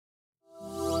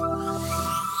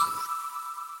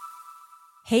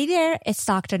Hey there, it's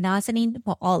Dr. Nazanin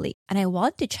Moali, and I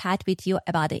want to chat with you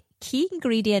about a key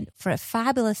ingredient for a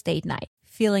fabulous date night,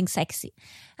 feeling sexy.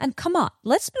 And come on,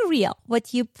 let's be real.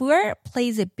 What you wear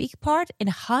plays a big part in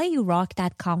how you rock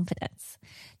that confidence.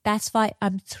 That's why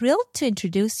I'm thrilled to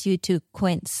introduce you to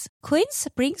Quince. Quince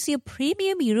brings you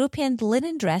premium European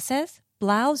linen dresses,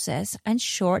 blouses, and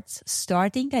shorts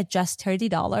starting at just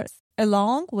 $30,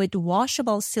 along with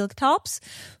washable silk tops,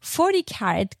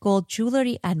 40-karat gold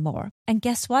jewelry, and more. And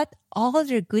guess what? All of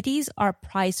their goodies are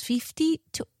priced 50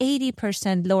 to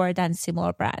 80% lower than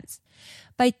similar brands.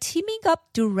 By teaming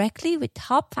up directly with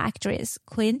top factories,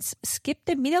 Quince skipped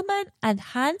the middleman and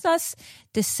hands us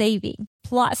the saving.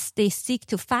 Plus, they stick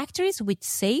to factories with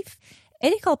safe,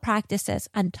 ethical practices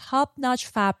and top-notch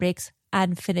fabrics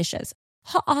and finishes.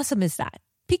 How awesome is that?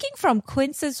 Picking from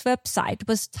Quince's website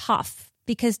was tough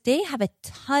because they have a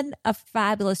ton of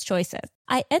fabulous choices.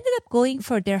 I ended up going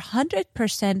for their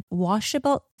 100%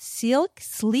 washable silk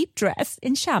sleep dress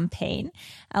in champagne.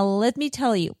 And let me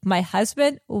tell you, my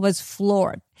husband was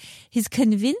floored. He's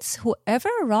convinced whoever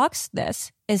rocks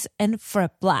this is in for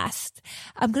a blast.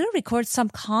 I'm going to record some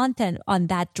content on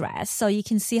that dress so you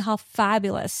can see how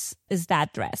fabulous is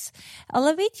that dress.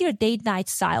 Elevate your date night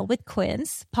style with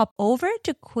Quince. Pop over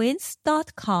to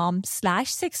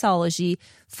quince.com/sexology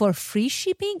for free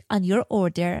shipping on your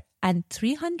order and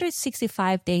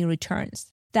 365-day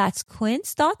returns. That's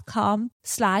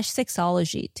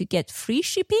quince.com/sexology to get free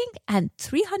shipping and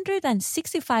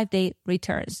 365-day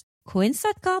returns.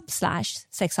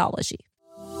 Quince.com/sexology.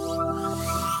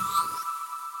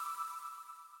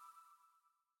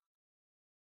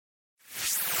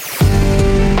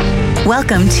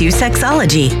 Welcome to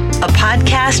Sexology, a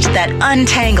podcast that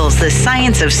untangles the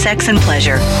science of sex and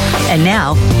pleasure. And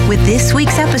now, with this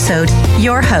week's episode,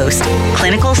 your host,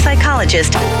 clinical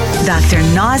psychologist, Dr.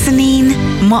 Nazanin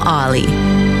Moali.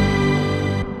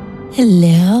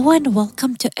 Hello and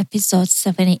welcome to episode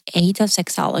 78 of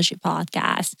Sexology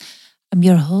Podcast. I'm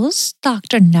your host,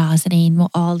 Dr. Nazanin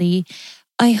Moali.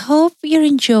 I hope you're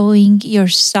enjoying your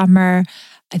summer.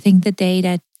 I think the day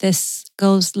that this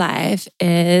goes live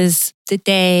is the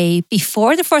day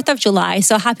before the 4th of July.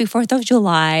 So happy 4th of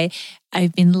July.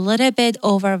 I've been a little bit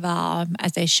overwhelmed,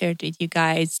 as I shared with you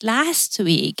guys last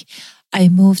week. I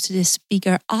moved to this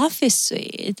bigger office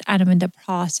suite and I'm in the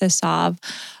process of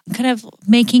kind of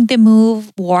making the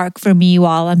move work for me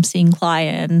while I'm seeing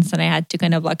clients. And I had to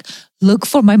kind of like look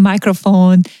for my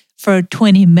microphone for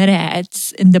 20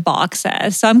 minutes in the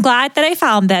boxes. So I'm glad that I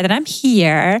found that and I'm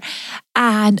here.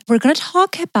 And we're going to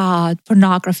talk about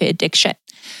pornography addiction.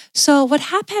 So what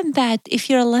happened that if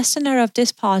you're a listener of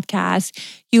this podcast,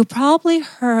 you probably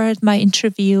heard my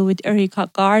interview with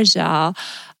Erica Garza.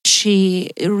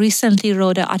 She recently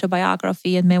wrote an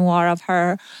autobiography and memoir of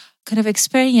her kind of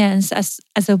experience as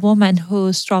a woman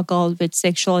who struggled with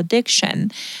sexual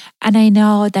addiction. And I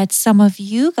know that some of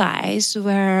you guys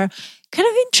were kind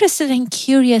of interested and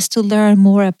curious to learn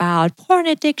more about porn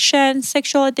addiction,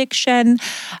 sexual addiction.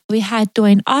 We had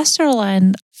Dwayne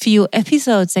Osterland a few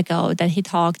episodes ago that he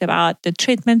talked about the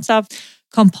treatments of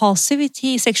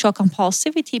compulsivity, sexual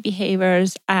compulsivity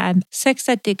behaviors, and sex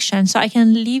addiction. So I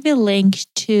can leave a link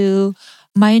to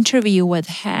my interview with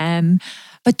him.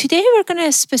 But today we're going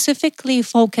to specifically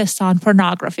focus on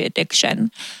pornography addiction.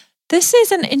 This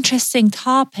is an interesting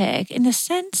topic in the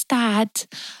sense that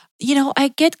I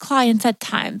get clients at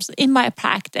times in my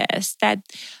practice that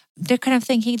they're kind of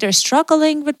thinking they're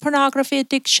struggling with pornography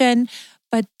addiction.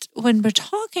 But when we're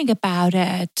talking about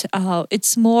it,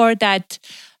 it's more that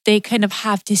they kind of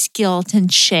have this guilt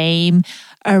and shame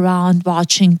around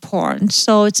watching porn.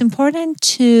 So it's important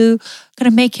to kind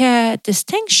of make a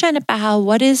distinction about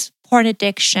what is porn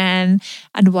addiction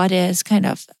and what is kind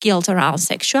of guilt around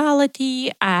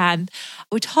sexuality. And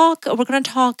we're going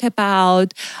to talk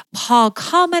about how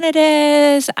common it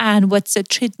is and what's the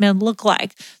treatment look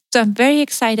like. So I'm very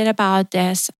excited about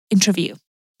this interview.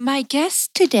 My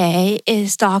guest today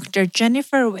is Dr.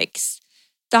 Jennifer Wicks.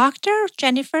 Dr.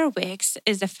 Jennifer Wicks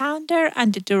is the founder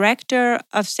and the director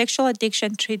of Sexual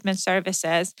Addiction Treatment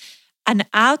Services, an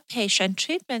outpatient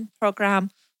treatment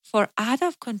program for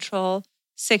out-of-control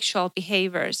sexual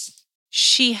behaviors.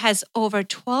 She has over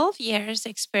 12 years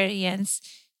experience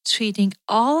treating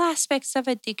all aspects of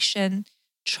addiction,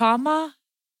 trauma,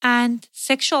 and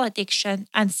sexual addiction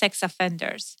and sex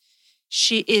offenders.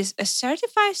 She is a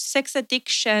certified sex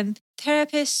addiction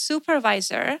therapist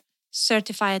supervisor,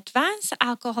 certified advanced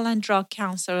alcohol and drug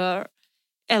counselor,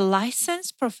 a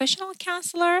licensed professional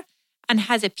counselor, and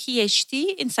has a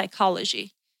PhD in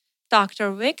psychology.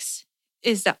 Dr. Wicks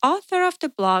is the author of the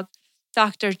blog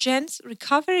Dr. Jen's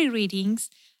Recovery Readings,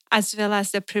 as well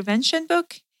as the prevention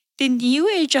book, The New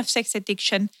Age of Sex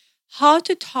Addiction: How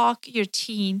to Talk Your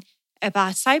Teen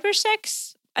About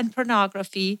Cybersex and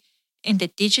Pornography in the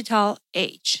Digital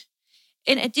Age.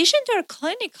 In addition to her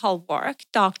clinical work,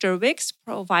 Dr. Wicks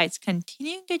provides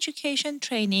continuing education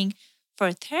training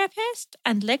for therapists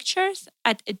and lectures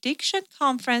at addiction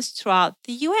conferences throughout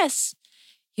the U.S.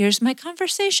 Here's my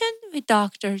conversation with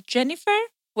Dr. Jennifer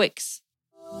Wicks.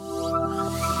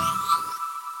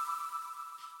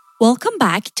 Welcome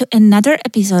back to another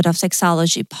episode of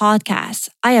Sexology Podcast.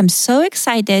 I am so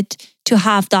excited to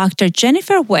have Dr.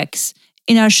 Jennifer Wicks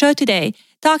in our show today.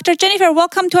 Dr. Jennifer,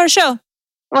 welcome to our show.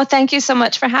 Well, thank you so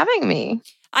much for having me.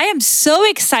 I am so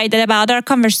excited about our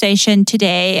conversation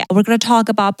today. We're going to talk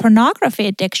about pornography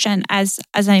addiction, as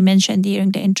I mentioned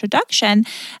during the introduction.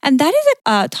 And that is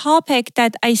a topic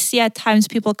that I see at times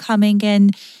people coming in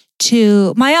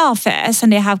to my office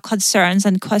and they have concerns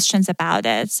and questions about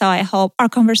it. So I hope our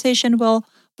conversation will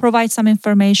provide some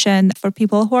information for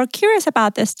people who are curious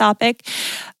about this topic.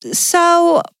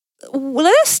 So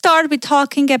let us start with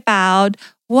talking about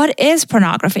what is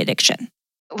pornography addiction.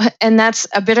 And that's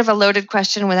a bit of a loaded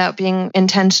question without being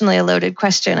intentionally a loaded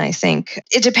question, I think.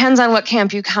 It depends on what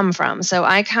camp you come from. So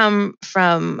I come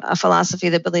from a philosophy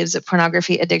that believes that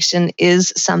pornography addiction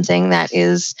is something that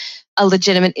is a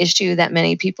legitimate issue that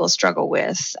many people struggle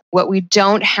with. What we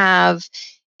don't have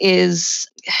is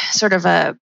sort of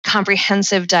a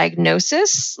comprehensive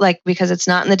diagnosis, because it's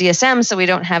not in the DSM, so we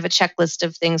don't have a checklist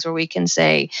of things where we can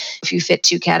say if you fit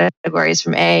 2 categories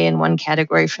from A and 1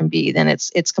 category from B, then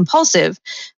it's compulsive.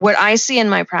 What I see in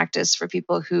my practice for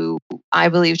people who I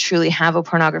believe truly have a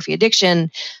pornography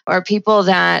addiction are people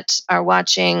that are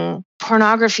watching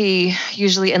pornography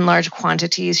usually in large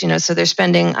quantities, so they're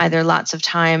spending either lots of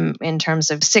time in terms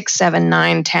of 6, 7,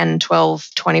 9, 10, 12,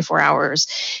 24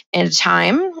 hours at a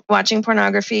time watching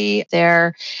pornography.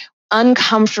 They're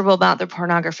uncomfortable about their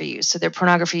pornography use. So their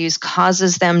pornography use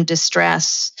causes them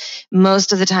distress.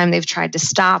 Most of the time they've tried to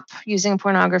stop using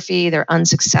pornography. They're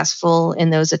unsuccessful in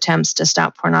those attempts to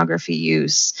stop pornography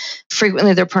use.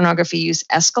 Frequently their pornography use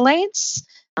escalates.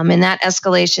 And that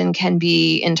escalation can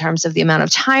be in terms of the amount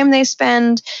of time they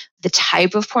spend, the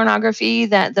type of pornography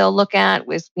that they'll look at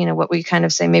with, what we kind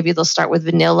of say, maybe they'll start with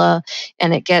vanilla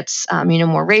and it gets,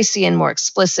 more racy and more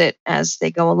explicit as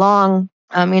they go along.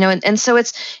 And so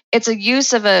it's a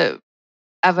use of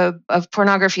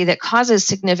pornography that causes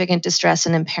significant distress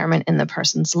and impairment in the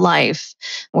person's life,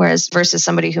 versus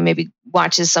somebody who maybe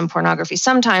watches some pornography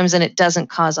sometimes and it doesn't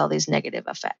cause all these negative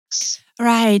effects.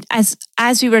 Right.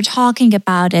 As we were talking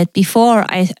about it before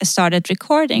I started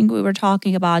recording, we were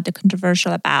talking about the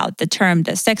controversial about the term,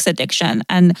 the sex addiction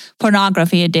and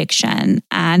pornography addiction.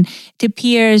 And it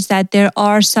appears that there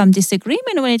are some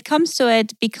disagreement when it comes to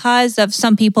it because of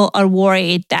some people are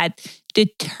worried that the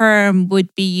term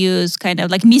would be used kind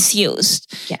of like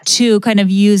misused to kind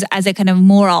of use as a kind of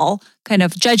moral kind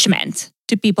of judgment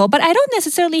to people. But I don't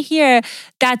necessarily hear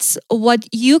that's what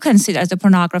you consider as a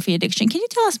pornography addiction. Can you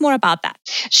tell us more about that?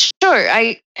 Sure.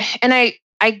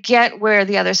 I get where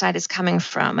the other side is coming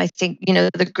from. I think,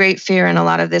 the great fear, and a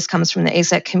lot of this comes from the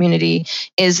ASEC community,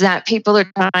 is that people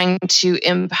are trying to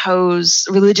impose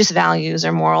religious values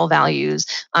or moral values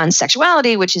on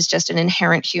sexuality, which is just an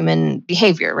inherent human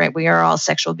behavior, right? We are all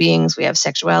sexual beings. We have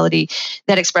sexuality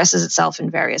that expresses itself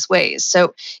in various ways.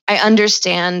 So I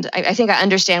understand, I think I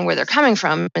understand where they're coming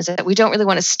from, is that we don't really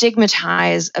want to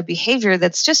stigmatize a behavior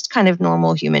that's just kind of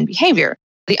normal human behavior.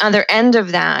 The other end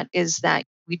of that is that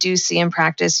we do see in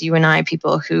practice, you and I,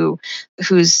 people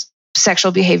whose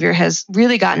sexual behavior has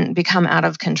really become out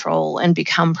of control and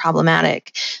become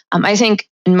problematic. I think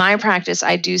in my practice,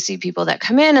 I do see people that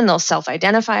come in and they'll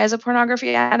self-identify as a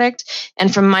pornography addict.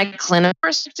 And from my clinical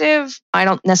perspective, I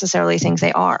don't necessarily think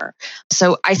they are.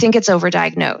 So I think it's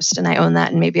overdiagnosed, and I own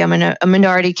that. And maybe I'm in a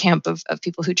minority camp of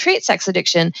people who treat sex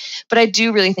addiction, but I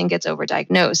do really think it's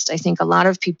overdiagnosed. I think a lot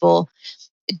of people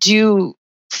do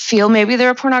feel maybe they're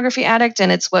a pornography addict, and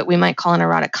it's what we might call an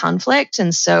erotic conflict.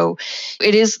 And so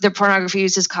it is, the pornography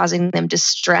use is causing them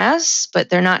distress, but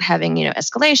they're not having,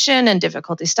 escalation and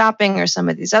difficulty stopping or some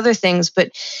of these other things.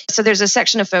 But so there's a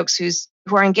section of folks who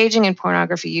are engaging in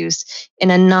pornography use in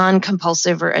a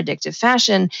non-compulsive or addictive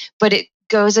fashion, but it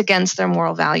goes against their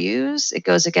moral values. It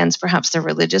goes against perhaps their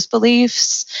religious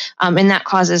beliefs, and that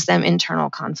causes them internal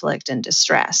conflict and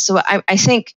distress. So I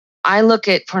think I look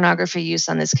at pornography use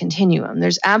on this continuum.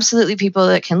 There's absolutely people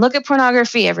that can look at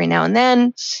pornography every now and then.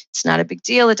 It's not a big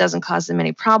deal. It doesn't cause them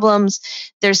any problems.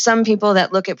 There's some people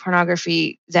that look at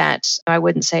pornography that I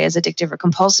wouldn't say is addictive or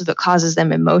compulsive, but causes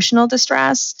them emotional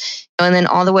distress. And then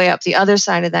all the way up the other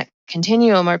side of that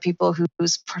continuum are people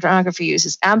whose pornography use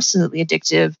is absolutely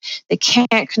addictive. They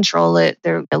can't control it.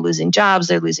 They're losing jobs.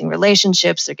 They're losing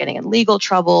relationships. They're getting in legal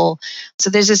trouble. So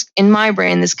there's this, in my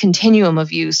brain, this continuum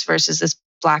of use versus this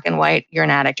black and white, you're an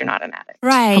addict, you're not an addict.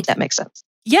 Right. I hope that makes sense.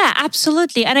 Yeah,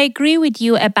 absolutely. And I agree with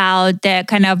you about the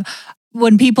kind of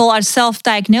when people are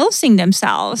self-diagnosing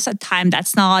themselves, at time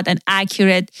that's not an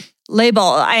accurate label.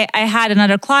 I had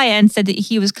another client said that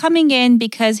he was coming in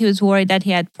because he was worried that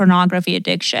he had pornography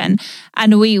addiction.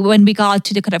 And when we got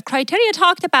to the kind of criteria,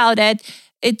 talked about it,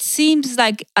 it seems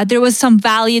like there was some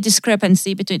value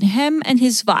discrepancy between him and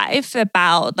his wife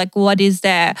about like what is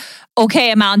the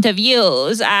okay amount of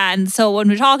use. And so when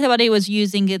we talked about it, he was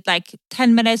using it like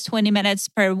 10 minutes, 20 minutes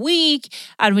per week.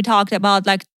 And we talked about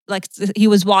like he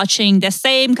was watching the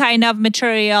same kind of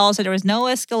material, so there was no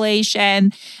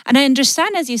escalation. And I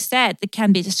understand, as you said, it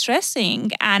can be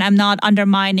distressing, and I'm not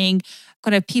undermining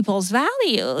kind of people's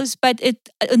values, but in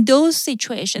those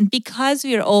situations, because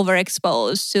we're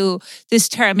overexposed to this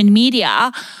term in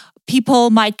media, people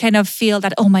might kind of feel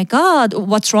that, oh my God,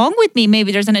 what's wrong with me?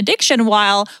 Maybe there's an addiction,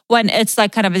 while when it's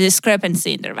like kind of a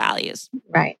discrepancy in their values.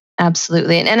 Right.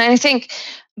 Absolutely. And I think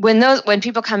when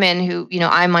people come in who,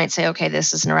 I might say, okay,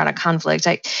 this is an erotic conflict.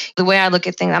 The way I look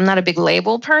at things, I'm not a big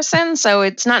label person. So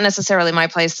it's not necessarily my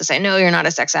place to say, no, you're not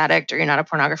a sex addict or you're not a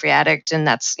pornography addict. And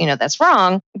that's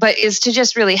wrong. But is to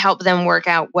just really help them work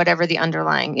out whatever the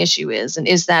underlying issue is. And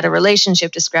is that a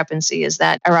relationship discrepancy? Is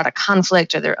that erotic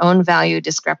conflict or their own value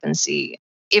discrepancy?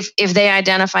 If they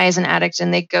identify as an addict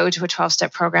and they go to a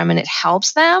 12-step program and it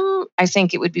helps them, I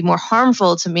think it would be more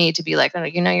harmful to me to be like, oh,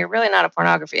 you're really not a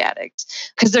pornography addict,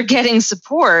 because they're getting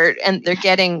support and they're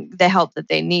getting the help that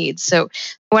they need. So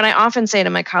what I often say to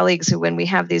my colleagues who, when we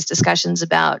have these discussions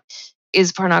about,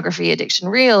 is pornography addiction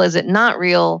real? Is it not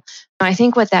real? I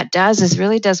think what that does is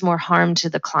really does more harm to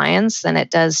the clients than it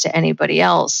does to anybody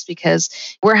else, because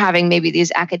we're having maybe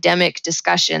these academic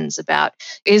discussions about,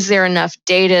 is there enough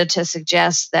data to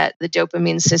suggest that the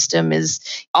dopamine system is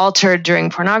altered during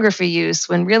pornography use,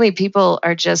 when really people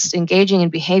are just engaging in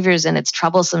behaviors and it's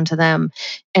troublesome to them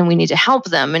and we need to help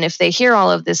them. And if they hear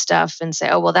all of this stuff and say,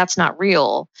 oh, well, that's not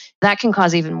real, that can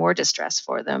cause even more distress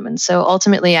for them. And so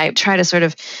ultimately, I try to sort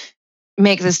of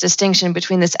make this distinction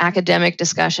between this academic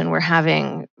discussion we're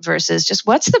having versus just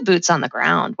what's the boots on the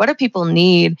ground? What do people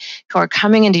need who are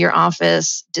coming into your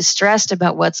office distressed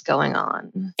about what's going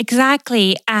on?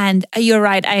 Exactly. And you're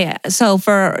right. So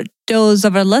for those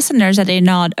of our listeners that are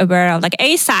not aware of, like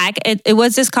ASAC, it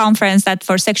was this conference that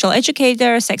for sexual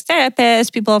educators, sex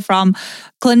therapists, people from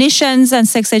clinicians and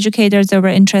sex educators that were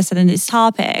interested in these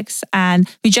topics. And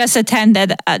we just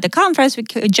attended the conference. We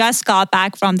just got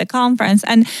back from the conference.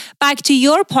 And back to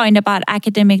your point about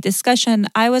academic discussion,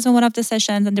 I was in one of the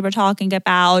sessions and they were talking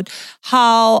about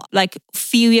how, like a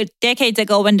few decades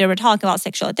ago, when they were talking about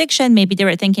sexual addiction, maybe they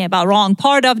were thinking about wrong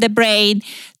part of the brain.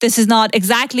 This is not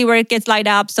exactly where it gets light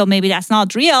up, so maybe that's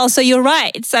not real. So you're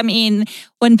right. I mean,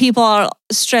 when people are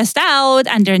stressed out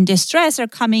and they're in distress or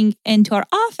coming into our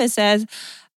offices,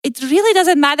 it really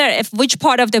doesn't matter which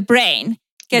part of the brain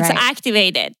gets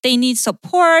activated. They need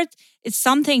support. It's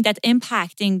something that's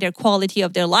impacting their quality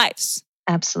of their lives.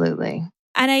 Absolutely.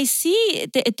 And I see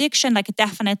the addiction, like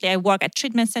definitely I work at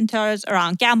treatment centers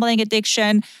around gambling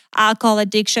addiction, alcohol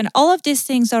addiction. All of these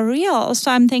things are real.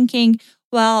 So I'm thinking,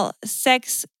 well,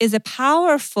 sex is a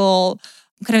powerful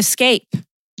kind of escape.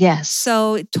 Yes.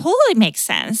 So it totally makes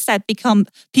sense that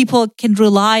people can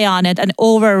rely on it and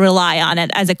over-rely on it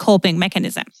as a coping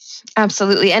mechanism.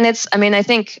 Absolutely. And I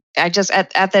think I just,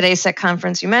 at that ASEC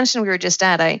conference you mentioned we were just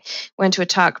at, I went to a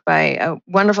talk by a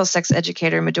wonderful sex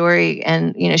educator, Midori,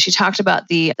 and, she talked about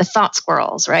the thought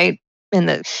squirrels, right? And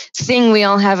the thing we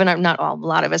all have a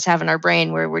lot of us have in our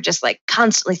brain where we're just like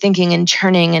constantly thinking and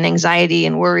churning and anxiety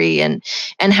and worry and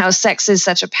how sex is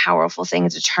such a powerful thing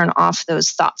to turn off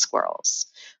those thought squirrels.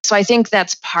 So I think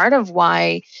that's part of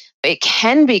why it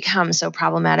can become so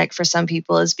problematic for some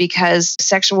people, is because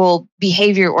sexual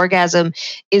behavior, orgasm,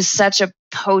 is such a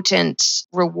potent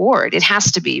reward. It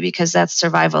has to be, because that's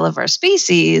survival of our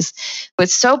species. But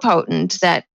it's so potent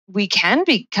that we can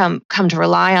come to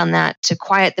rely on that to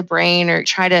quiet the brain or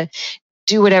try to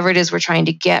do whatever it is we're trying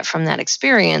to get from that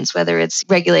experience, whether it's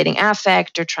regulating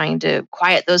affect or trying to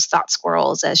quiet those thought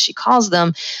squirrels, as she calls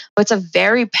them. But it's a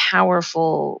very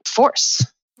powerful force.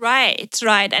 Right.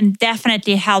 And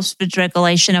definitely helps with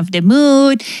regulation of the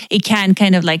mood. It can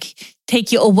kind of like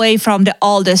take you away from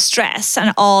all the stress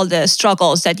and all the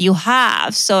struggles that you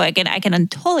have. So again, I can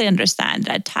totally understand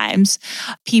that at times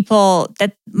people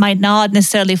that might not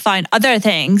necessarily find other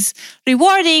things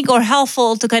rewarding or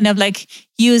helpful to kind of like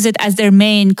use it as their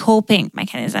main coping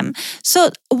mechanism. So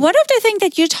one of the things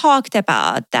that you talked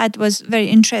about that was very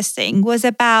interesting was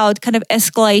about kind of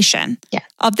escalation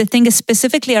of the thing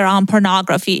specifically around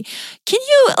pornography. Can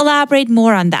you elaborate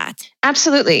more on that?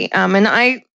 Absolutely. And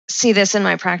I see this in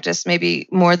my practice maybe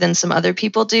more than some other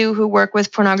people do who work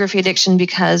with pornography addiction,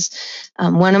 because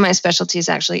one of my specialties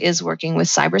actually is working with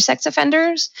cyber sex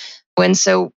offenders. And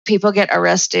so people get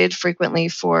arrested frequently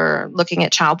for looking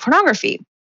at child pornography.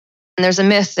 And there's a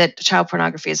myth that child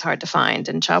pornography is hard to find,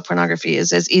 and child pornography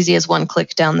is as easy as one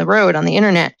click down the road on the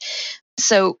internet.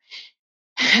 So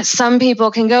some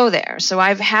people can go there. So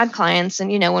I've had clients,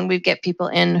 and when we get people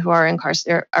in who are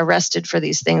arrested for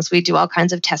these things, we do all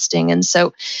kinds of testing. And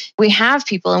so we have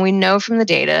people, and we know from the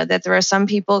data that there are some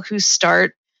people who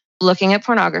start looking at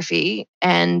pornography,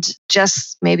 and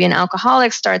just maybe an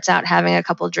alcoholic starts out having a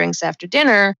couple of drinks after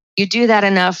dinner. You do that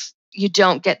enough, you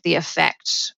don't get the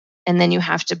effect. And then you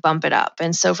have to bump it up.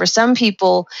 And so for some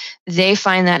people, they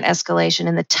find that escalation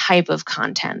in the type of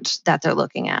content that they're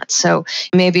looking at. So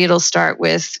maybe it'll start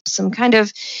with some kind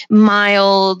of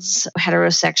mild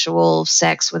heterosexual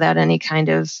sex without any kind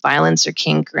of violence or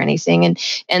kink or anything.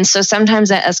 And so sometimes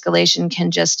that escalation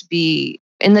can just be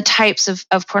in the types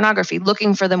of pornography,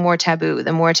 looking for the more taboo,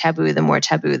 the more taboo, the more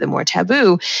taboo, the more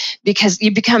taboo, because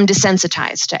you become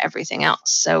desensitized to everything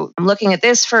else. So I'm looking at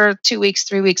this for 2 weeks,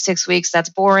 3 weeks, 6 weeks. That's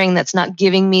boring. That's not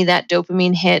giving me that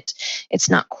dopamine hit.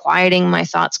 It's not quieting my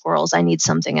thought squirrels. I need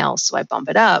something else. So I bump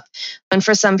it up. And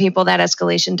for some people, that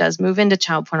escalation does move into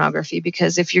child pornography,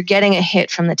 because if you're getting a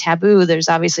hit from the taboo, there's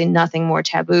obviously nothing more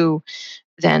taboo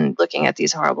than looking at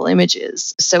these horrible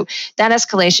images. So that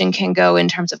escalation can go in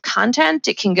terms of content.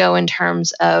 It can go in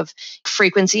terms of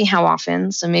frequency, how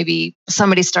often. So maybe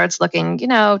somebody starts looking,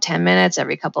 10 minutes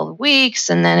every couple of weeks,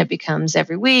 and then it becomes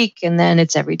every week, and then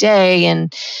it's every day,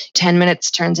 and 10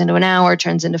 minutes turns into an hour,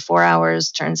 turns into 4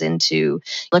 hours, turns into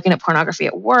looking at pornography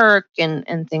at work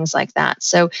and things like that.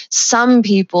 So some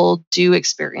people do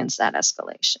experience that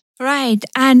escalation. Right.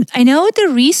 And I know the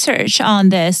research on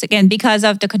this, again, because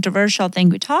of the controversial thing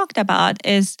we talked about,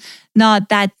 is not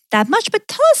that much. But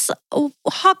tell us,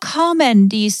 how common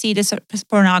do you see this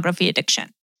pornography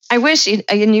addiction? I wish,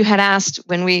 and you had asked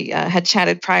when we had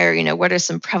chatted prior, what are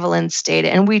some prevalence data?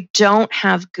 And we don't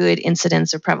have good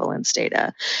incidence or prevalence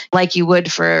data like you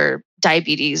would for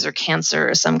diabetes or cancer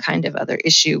or some kind of other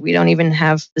issue. We don't even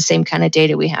have the same kind of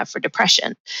data we have for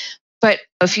depression. But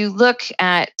if you look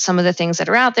at some of the things that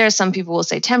are out there, some people will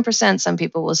say 10%, some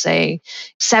people will say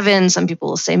 7%, some people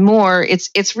will say more.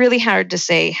 It's really hard to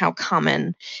say how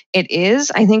common it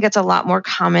is. I think it's a lot more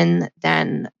common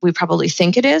than we probably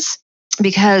think it is,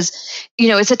 because,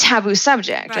 it's a taboo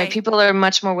subject, right? People are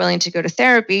much more willing to go to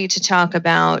therapy to talk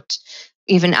about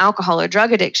even alcohol or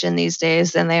drug addiction these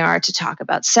days than they are to talk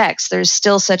about sex. There's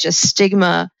still such a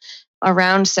stigma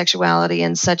around sexuality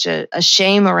and such a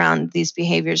shame around these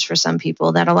behaviors for some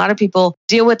people that a lot of people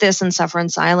deal with this and suffer in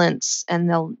silence, and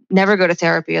they'll never go to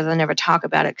therapy or they'll never talk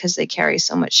about it because they carry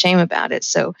so much shame about it.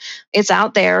 So it's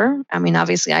out there. I mean,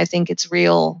 obviously, I think it's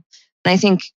real. And I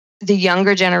think the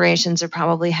younger generations are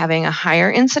probably having a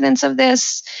higher incidence of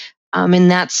this.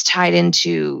 And that's tied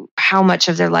into how much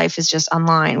of their life is just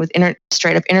online with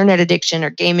straight up internet addiction or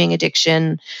gaming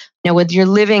addiction. When you're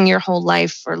living your whole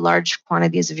life or large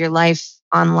quantities of your life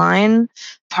online,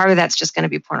 part of that's just going to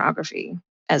be pornography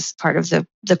as part of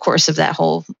the course of that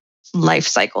whole life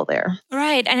cycle there.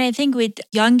 Right. And I think with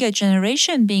younger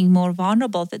generation being more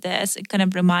vulnerable to this, it kind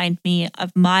of remind me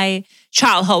of my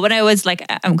childhood when I was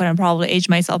I'm going to probably age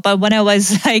myself, but when I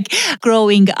was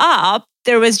growing up,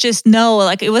 there was just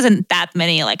it wasn't that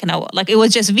many, it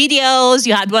was just videos.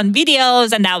 You had one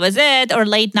videos and that was it, or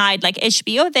late night,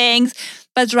 HBO things.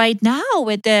 But right now,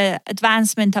 with the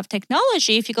advancement of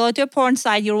technology, if you go to a porn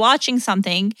site, you're watching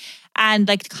something and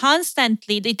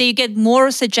constantly you get more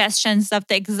suggestions of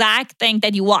the exact thing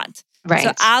that you want. Right.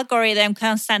 So algorithm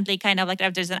constantly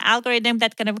if there's an algorithm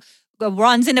that kind of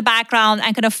runs in the background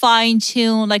and kind of fine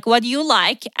tune what you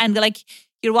like, and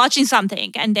you're watching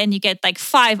something and then you get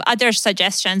 5 other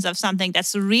suggestions of something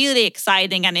that's really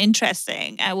exciting and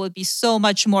interesting. It would be so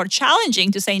much more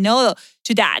challenging to say no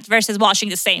to that versus watching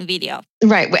the same video.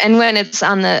 Right. And when it's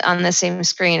on the same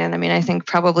screen. And I mean, I think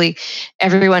probably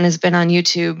everyone has been on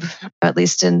YouTube, at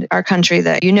least in our country,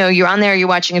 that you're on there, you're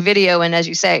watching a video. And as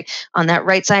you say, on that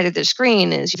right side of the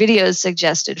screen is videos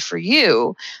suggested for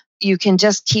you. you can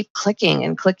just keep clicking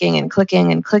and clicking and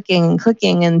clicking and clicking and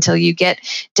clicking until you get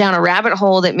down a rabbit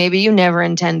hole that maybe you never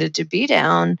intended to be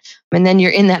down. And then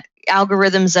you're in that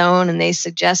algorithm zone and they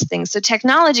suggest things. So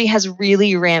technology has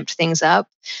really ramped things up,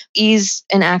 ease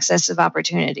and access of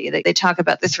opportunity. They talk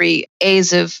about the 3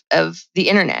 A's of the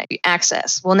internet,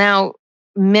 access. Well, now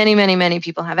many, many, many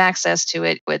people have access to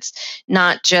it. It's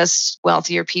not just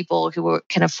wealthier people who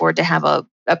can afford to have a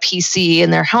PC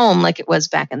in their home like it was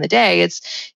back in the day.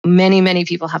 It's many, many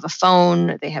people have a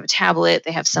phone, they have a tablet,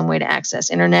 they have some way to access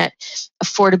internet.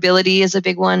 Affordability is a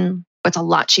big one. It's a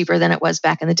lot cheaper than it was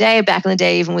back in the day. Back in the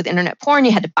day, even with internet porn,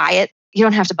 you had to buy it. You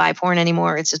don't have to buy porn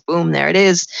anymore. It's just boom, there it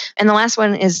is. And the last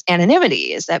one is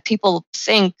anonymity, is that people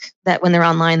think that when they're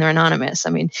online, they're anonymous. I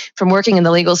mean, from working in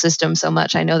the legal system so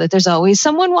much, I know that there's always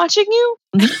someone watching you.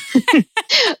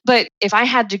 But if I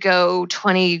had to go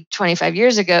 20, 25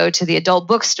 years ago to the adult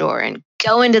bookstore and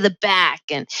go into the back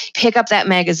and pick up that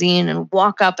magazine and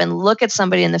walk up and look at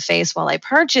somebody in the face while I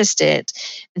purchased it,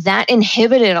 that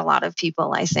inhibited a lot of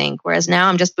people, I think. Whereas now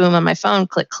I'm just boom on my phone,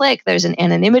 click, click. There's an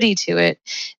anonymity to it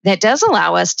that does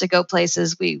allow us to go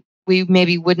places we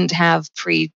maybe wouldn't have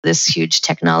pre this huge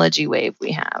technology wave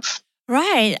we have.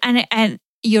 Right. And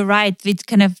you're right, with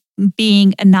kind of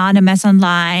being anonymous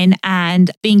online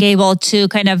and being able to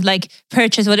kind of like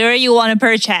purchase whatever you want to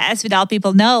purchase without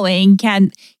people knowing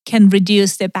can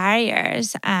reduce the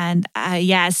barriers. And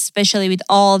yes, especially with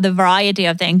all the variety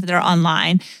of things that are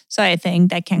online. So I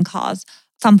think that can cause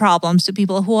some problems to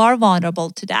people who are vulnerable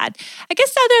to that. I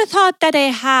guess the other thought that I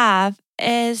have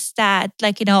is that,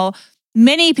 like,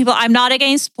 many people, I'm not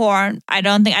against porn. I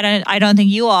don't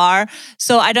think you are.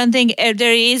 So I don't think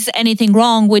there is anything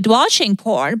wrong with watching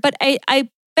porn. But I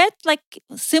bet, like,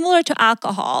 similar to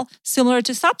alcohol, similar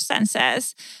to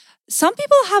substances, some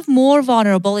people have more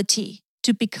vulnerability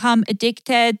to become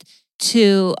addicted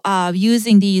to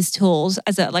using these tools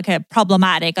as a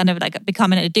problematic, kind of like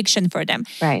become an addiction for them.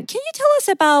 Right. Can you tell us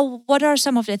about what are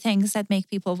some of the things that make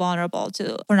people vulnerable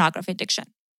to pornography addiction?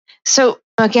 So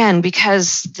again,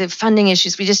 because the funding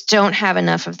issues, we just don't have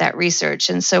enough of that research.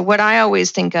 And so what I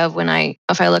always think of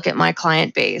if I look at my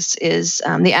client base is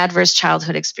the adverse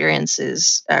childhood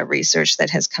experiences research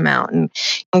that has come out. And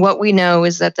what we know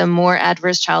is that the more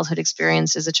adverse childhood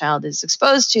experiences a child is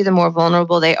exposed to, the more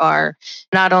vulnerable they are,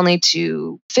 not only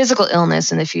to physical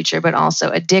illness in the future, but also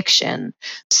addiction.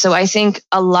 So I think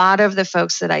a lot of the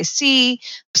folks that I see,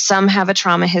 some have a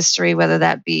trauma history, whether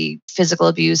that be physical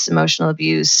abuse, emotional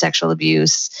abuse, sexual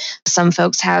abuse. Some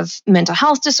folks have mental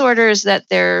health disorders that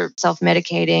they're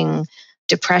self-medicating,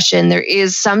 depression. There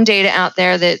is some data out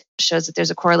there that shows that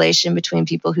there's a correlation between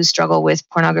people who struggle with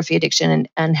pornography addiction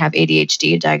and have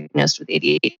ADHD, diagnosed with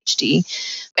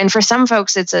ADHD. And for some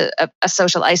folks, it's a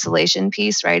social isolation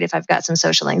piece, right? If I've got some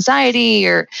social anxiety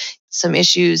or some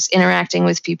issues interacting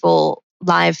with people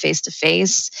live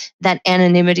face-to-face, that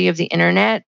anonymity of the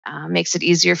internet makes it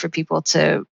easier for people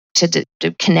to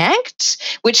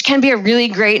connect, which can be a really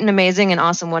great and amazing and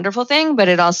awesome, wonderful thing, but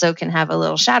it also can have a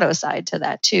little shadow side to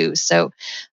that too. So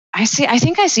I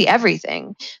think I see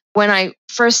everything. When I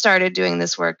first started doing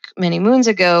this work many moons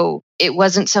ago, it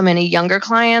wasn't so many younger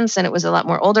clients and it was a lot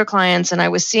more older clients. And I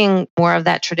was seeing more of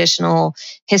that traditional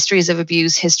histories of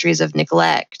abuse, histories of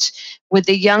neglect. With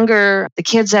the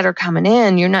kids that are coming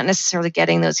in, you're not necessarily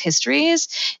getting those histories.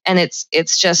 And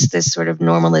it's just this sort of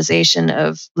normalization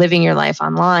of living your life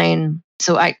online.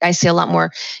 So I see a lot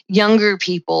more younger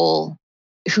people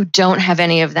who don't have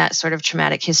any of that sort of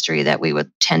traumatic history that we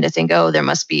would tend to think, oh, there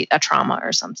must be a trauma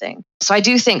or something. So I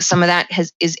do think some of that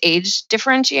is age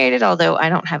differentiated, although I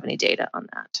don't have any data on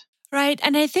that. Right.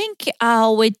 And I think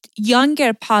with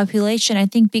younger population, I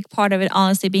think big part of it,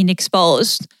 honestly, being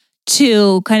exposed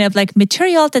to kind of like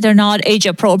material that are not age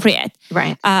appropriate.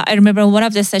 Right. I remember one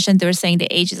of the sessions they were saying the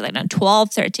age is like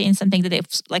 12, 13, something that they've,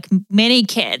 like, many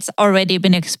kids already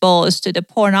been exposed to the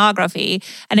pornography.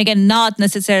 And again, not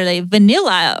necessarily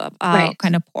vanilla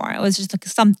kind of porn. It was just like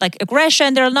some like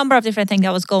aggression. There are a number of different things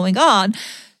that was going on.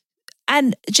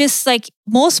 And just like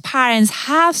most parents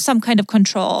have some kind of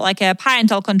control, like a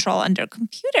parental control on their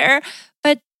computer,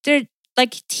 but they're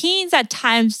like teens at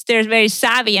times, they're very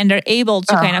savvy and they're able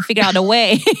to kind of figure out a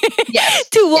way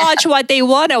to watch what they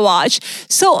want to watch.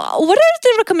 So what are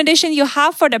the recommendations you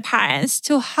have for the parents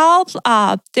to help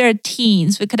their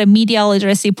teens with kind of media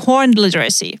literacy, porn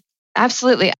literacy?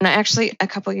 Absolutely. And I actually, a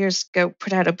couple of years ago,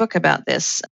 put out a book about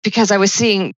this because I was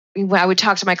seeing, when I would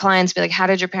talk to my clients, be like, how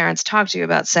did your parents talk to you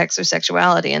about sex or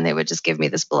sexuality? And they would just give me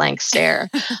this blank stare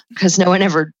because no one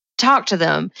ever talked to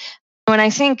them. When I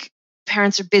think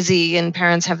parents are busy and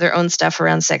parents have their own stuff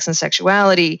around sex and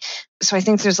sexuality. So I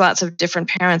think there's lots of different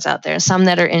parents out there, some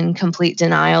that are in complete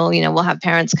denial. We'll have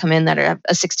parents come in that are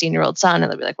a 16-year-old son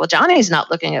and they'll be like, well, Johnny's not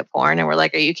looking at porn. And we're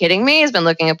like, are you kidding me? He's been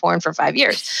looking at porn for 5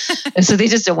 years. And so they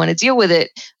just don't want to deal with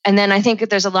it. And then I think that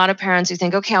there's a lot of parents who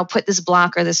think, okay, I'll put this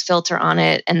block or this filter on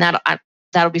it and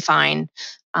that'll be fine.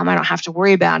 I don't have to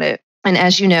worry about it. And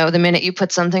as you know, the minute you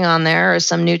put something on there or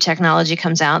some new technology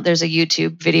comes out, there's a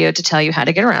YouTube video to tell you how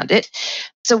to get around it.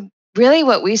 So really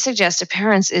what we suggest to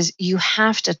parents is you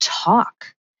have to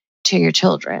talk to your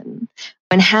children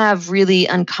and have really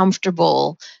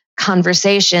uncomfortable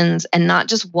conversations, and not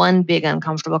just one big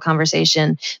uncomfortable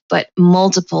conversation, but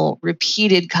multiple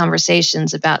repeated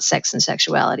conversations about sex and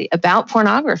sexuality, about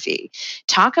pornography.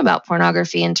 Talk about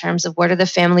pornography in terms of what are the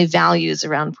family values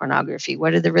around pornography?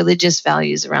 What are the religious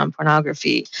values around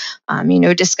pornography?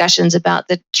 Discussions about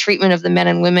the treatment of the men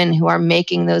and women who are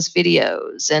making those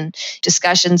videos, and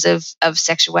discussions of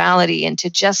sexuality, and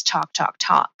to just talk.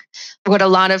 What a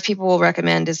lot of people will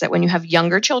recommend is that when you have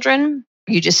younger children,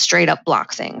 you just straight up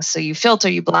block things. So you filter,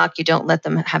 you block, you don't let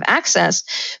them have access.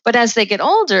 But as they get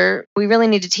older, we really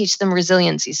need to teach them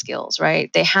resiliency skills,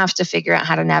 right? They have to figure out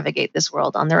how to navigate this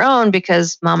world on their own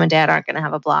because mom and dad aren't going to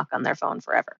have a block on their phone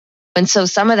forever. And so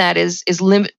some of that is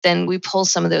limit. Then we pull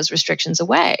some of those restrictions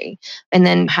away and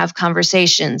then have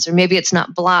conversations, or maybe it's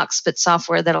not blocks, but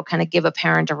software that'll kind of give a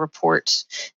parent a report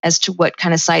as to what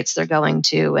kind of sites they're going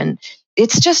to. And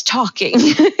it's just talking.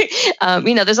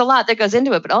 There's a lot that goes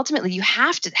into it, but ultimately you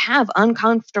have to have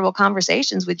uncomfortable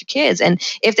conversations with your kids. And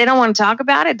if they don't want to talk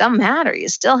about it, doesn't matter. You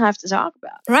still have to talk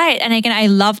about it. Right. And again, I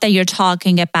love that you're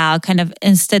talking about kind of,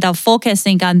 instead of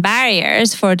focusing on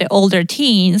barriers for the older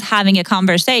teens, having a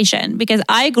conversation. Because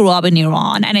I grew up in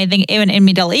Iran, and I think even in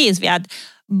Middle East, we had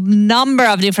number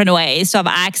of different ways to have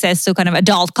access to kind of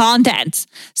adult content.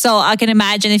 So I can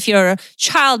imagine if your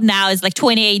child now is like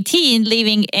 2018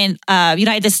 living in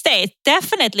United States,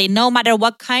 definitely no matter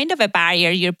what kind of a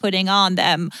barrier you're putting on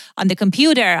them, on the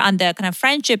computer, on the kind of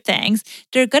friendship things,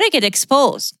 they're going to get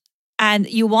exposed. And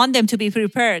you want them to be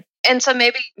prepared. And so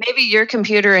maybe your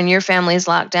computer and your family is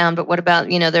locked down, but what about,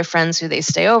 their friends who they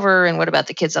stay over, and what about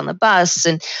the kids on the bus?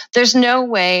 And there's no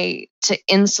way to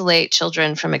insulate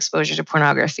children from exposure to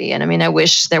pornography. And I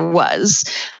wish there was.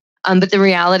 But the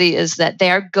reality is that they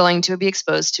are going to be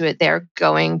exposed to it. They're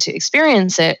going to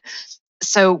experience it.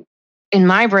 So in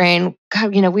my brain,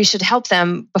 we should help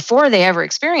them before they ever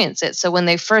experience it. So when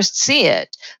they first see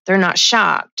it, they're not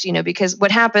shocked, because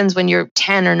what happens when you're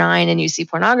 10 or 9 and you see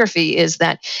pornography is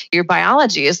that your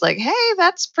biology is like, hey,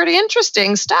 that's pretty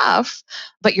interesting stuff,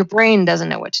 but your brain doesn't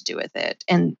know what to do with it.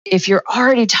 And if you're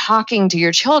already talking to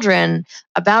your children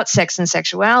about sex and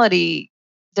sexuality,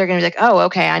 they're going to be like, oh,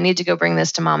 okay, I need to go bring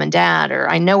this to mom and dad, or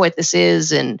I know what this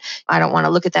is and I don't want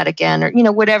to look at that again, or,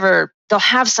 whatever. They'll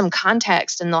have some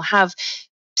context and they'll have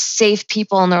safe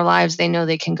people in their lives they know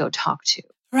they can go talk to.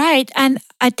 Right. And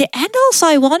at the end also,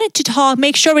 I wanted to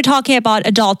make sure we're talking about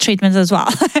adult treatments as well.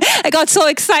 I got so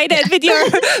excited with your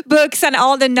books and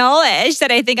all the knowledge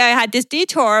that I think I had this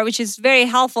detour, which is very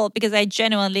helpful because I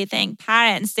genuinely think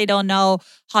parents, they don't know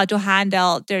how to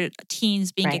handle their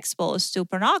teens being exposed to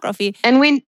pornography. And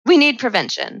we need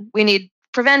prevention. We need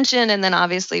prevention. And then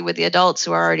obviously with the adults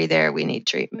who are already there, we need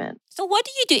treatment. So what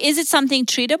do you do? Is it something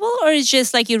treatable, or is it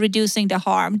just like you're reducing the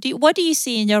harm? What do you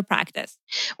see in your practice?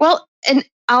 Well, and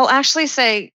I'll actually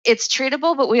say it's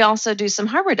treatable, but we also do some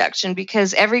harm reduction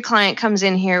because every client comes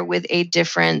in here with a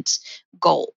different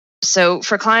goal. So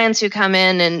for clients who come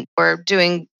in and we're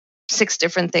doing 6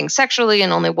 different things sexually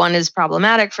and only one is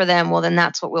problematic for them, well, then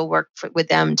that's what we'll work with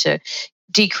them to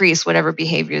decrease whatever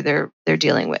behavior they're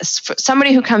dealing with. For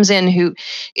somebody who comes in who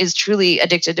is truly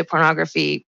addicted to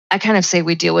pornography, I kind of say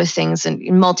we deal with things in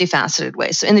multifaceted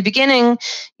ways. So in the beginning,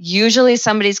 usually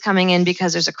somebody's coming in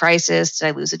because there's a crisis. Did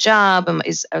I lose a job?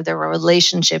 Is there a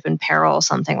relationship in peril?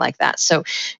 Something like that. So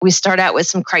we start out with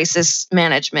some crisis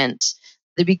management.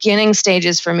 The beginning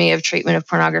stages for me of treatment of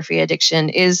pornography addiction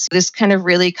is this kind of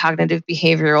really cognitive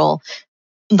behavioral.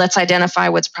 Let's identify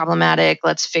what's problematic.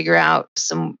 Let's figure out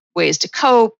some ways to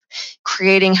cope,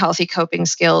 creating healthy coping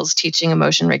skills, teaching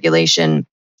emotion regulation.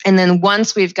 And then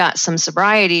once we've got some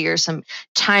sobriety or some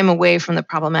time away from the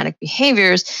problematic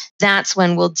behaviors, that's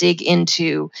when we'll dig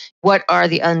into what are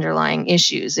the underlying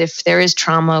issues. If there is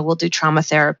trauma, we'll do trauma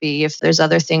therapy. If there's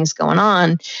other things going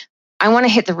on, I want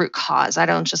to hit the root cause. I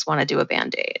don't just want to do a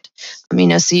Band-Aid.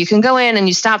 So you can go in and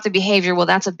you stop the behavior. Well,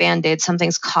 that's a Band-Aid.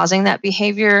 Something's causing that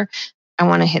behavior. I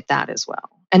want to hit that as well.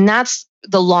 And that's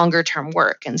the longer term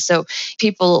work. And so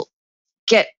people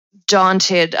get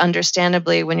daunted,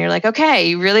 understandably, when you're like, okay,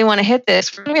 you really want to hit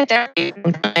this, we're going to get there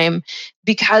time,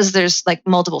 because there's like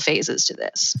multiple phases to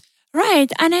this.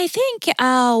 Right. And I think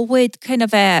with kind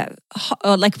of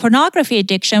like pornography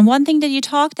addiction, one thing that you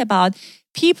talked about,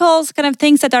 people's kind of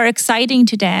things that are exciting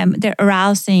to them, they're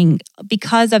arousing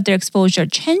because of their exposure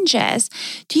changes.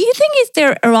 Do you think is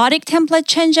their erotic template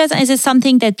changes? Is it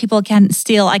something that people can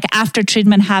still, like after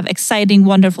treatment, have exciting,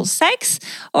 wonderful sex?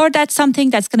 Or that's something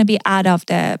that's going to be out of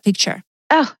the picture?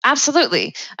 Oh,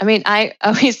 absolutely. I mean, I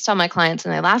always tell my clients,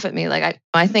 and they laugh at me, like,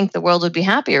 I think the world would be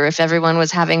happier if everyone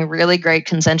was having really great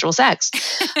consensual sex.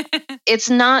 It's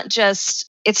not just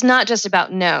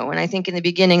about no. And I think in the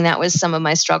beginning, that was some of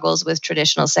my struggles with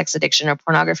traditional sex addiction or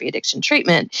pornography addiction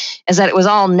treatment, is that it was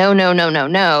all no, no, no, no,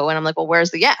 no. And I'm like, well,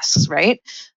 where's the yes, right?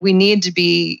 We need to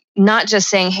be not just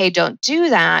saying, hey, don't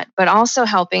do that, but also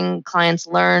helping clients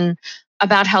learn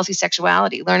about healthy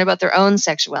sexuality, learn about their own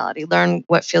sexuality, learn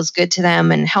what feels good to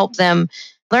them, and help them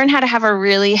learn how to have a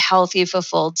really healthy,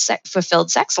 fulfilled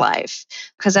sex life,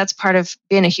 because that's part of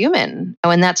being a human,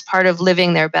 and that's part of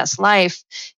living their best life.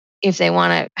 If they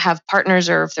want to have partners,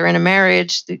 or if they're in a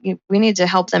marriage, we need to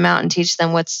help them out and teach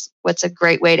them what's a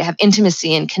great way to have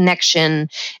intimacy and connection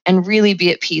and really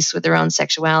be at peace with their own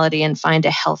sexuality and find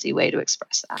a healthy way to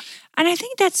express that. And I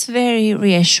think that's very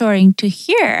reassuring to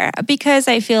hear, because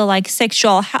I feel like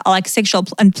sexual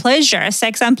and pleasure,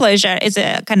 sex and pleasure is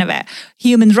a kind of a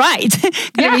human right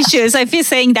kind of issue. So if you're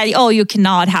saying that, oh, you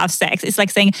cannot have sex, it's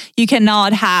like saying you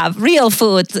cannot have real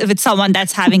food with someone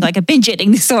that's having like a binge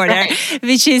eating disorder, right,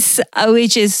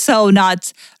 which is so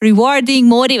not rewarding,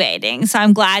 motivating. So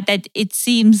I'm glad that it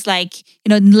seems like,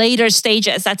 in later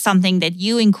stages, that's something that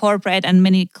you incorporate and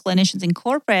many clinicians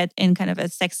incorporate in kind of a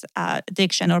sex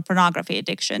addiction or pornography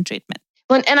addiction treatment.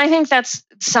 Well, and I think that's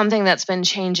something that's been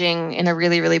changing in a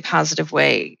really, really positive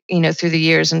way, through the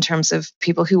years, in terms of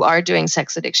people who are doing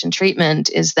sex addiction treatment,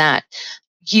 is that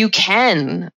you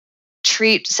can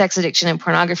treat sex addiction and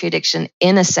pornography addiction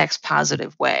in a sex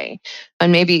positive way.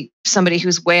 And maybe somebody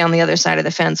who's way on the other side of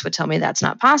the fence would tell me that's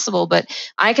not possible, but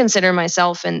I consider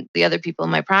myself and the other people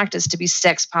in my practice to be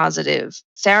sex positive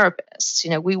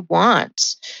therapists. We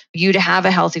want you to have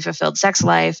a healthy, fulfilled sex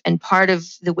life. And part of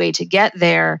the way to get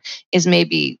there is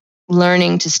maybe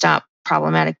learning to stop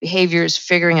problematic behaviors,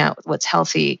 figuring out what's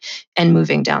healthy, and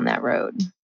moving down that road.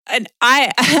 And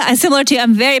I, similar to you,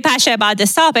 I'm very passionate about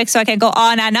this topic, so I can go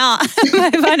on and on.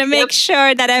 I want to make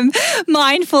sure that I'm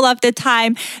mindful of the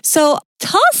time. So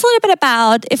tell us a little bit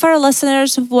about, if our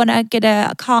listeners want to get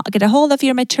a hold of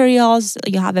your materials.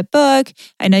 You have a book.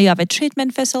 I know you have a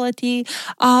treatment facility.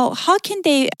 How can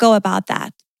they go about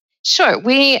that? Sure.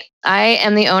 I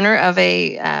am the owner of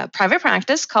a private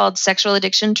practice called Sexual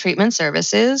Addiction Treatment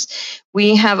Services.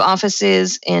 We have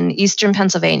offices in Eastern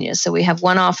Pennsylvania. So we have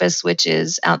one office which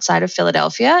is outside of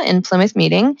Philadelphia in Plymouth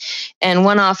Meeting, and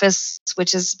one office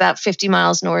which is about 50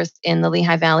 miles north in the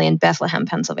Lehigh Valley in Bethlehem,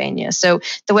 Pennsylvania. So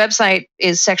the website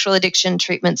is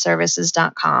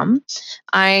sexualaddictiontreatmentservices.com.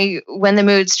 When the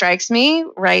mood strikes me,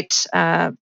 write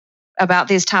about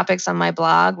these topics on my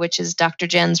blog, which is Dr.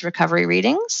 Jen's Recovery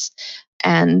Readings.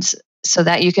 And so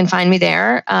that you can find me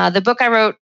there. The book I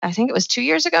wrote, I think it was 2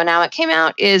 years ago now it came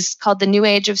out, is called The New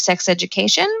Age of Sex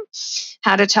Education.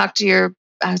 How to talk to your,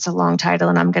 it's a long title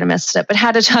and I'm going to mess it up, but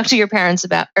how to talk to your parents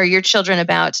about, or your children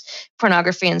about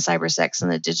pornography and cybersex in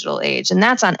the digital age. And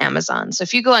that's on Amazon. So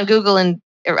if you go on Google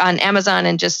or on Amazon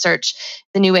and just search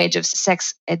The New Age of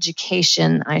Sex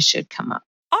Education, I should come up.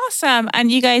 Awesome.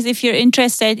 And you guys, if you're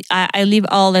interested, I leave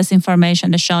all this information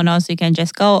in the show notes. You can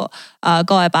just go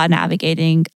about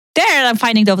navigating there and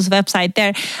finding those website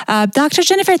there. Dr.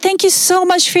 Jennifer, thank you so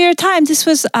much for your time. This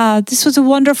was a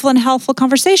wonderful and helpful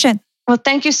conversation. Well,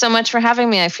 thank you so much for having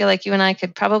me. I feel like you and I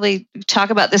could probably talk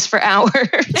about this for hours.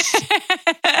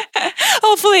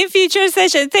 Hopefully in future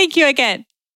sessions. Thank you again.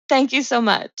 Thank you so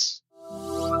much.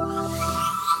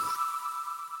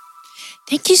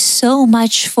 Thank you so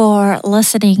much for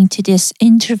listening to this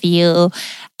interview.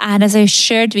 And as I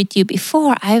shared with you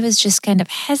before, I was just kind of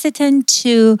hesitant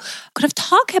to kind of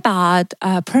talk about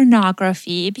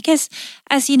pornography because,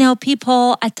 as you know,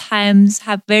 people at times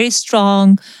have very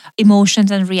strong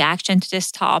emotions and reaction to this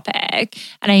topic.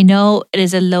 And I know it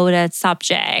is a loaded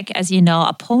subject. As you know,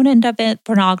 opponent of it,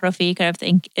 pornography, kind of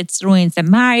think it ruins the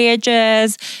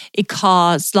marriages. It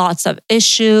causes lots of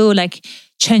issue, like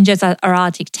changes an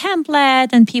erotic template,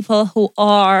 and people who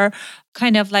are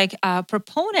kind of like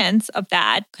proponents of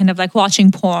that, kind of like watching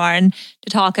porn to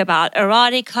talk about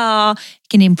erotica,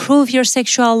 can improve your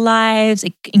sexual lives,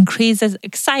 it increases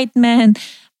excitement.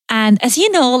 And as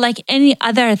you know, like any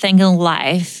other thing in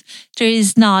life, there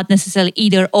is not necessarily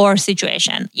either or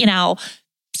situation.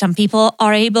 Some people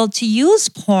are able to use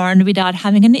porn without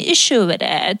having an issue with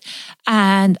it.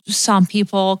 And some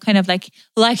people kind of like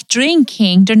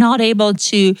drinking, they're not able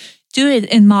to do it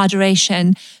in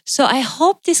moderation. So I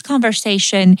hope this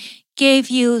conversation gave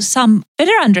you some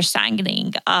better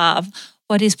understanding of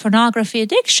what is pornography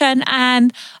addiction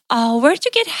and where to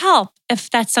get help if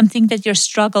that's something that you're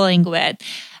struggling with.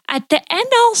 At the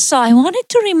end also, I wanted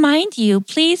to remind you,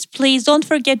 please don't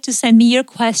forget to send me your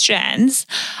questions.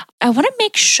 I want to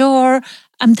make sure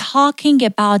I'm talking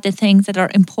about the things that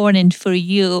are important for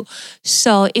you.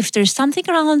 So if there's something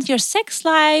around your sex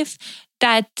life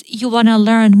that you want to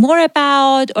learn more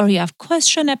about or you have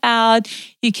question about,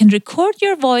 you can record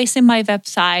your voice in my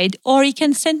website or you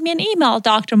can send me an email,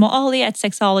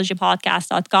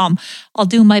 drmoali@sexologypodcast.com. I'll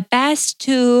do my best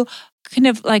to kind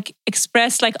of like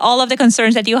express like all of the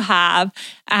concerns that you have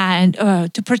and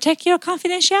to protect your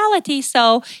confidentiality.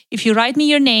 So if you write me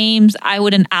your names, I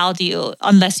wouldn't out you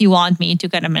unless you want me to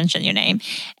kind of mention your name.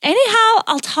 Anyhow,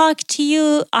 I'll talk to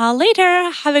you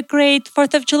later. Have a great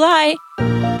 4th of July.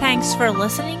 Thanks for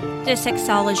listening to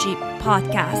Sexology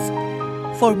Podcast.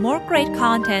 For more great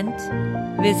content,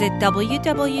 visit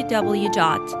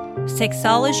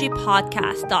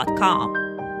www.sexologypodcast.com.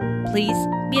 Please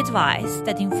be advised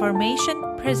that information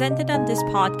presented on this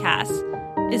podcast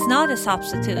is not a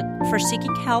substitute for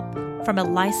seeking help from a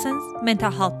licensed mental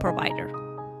health provider.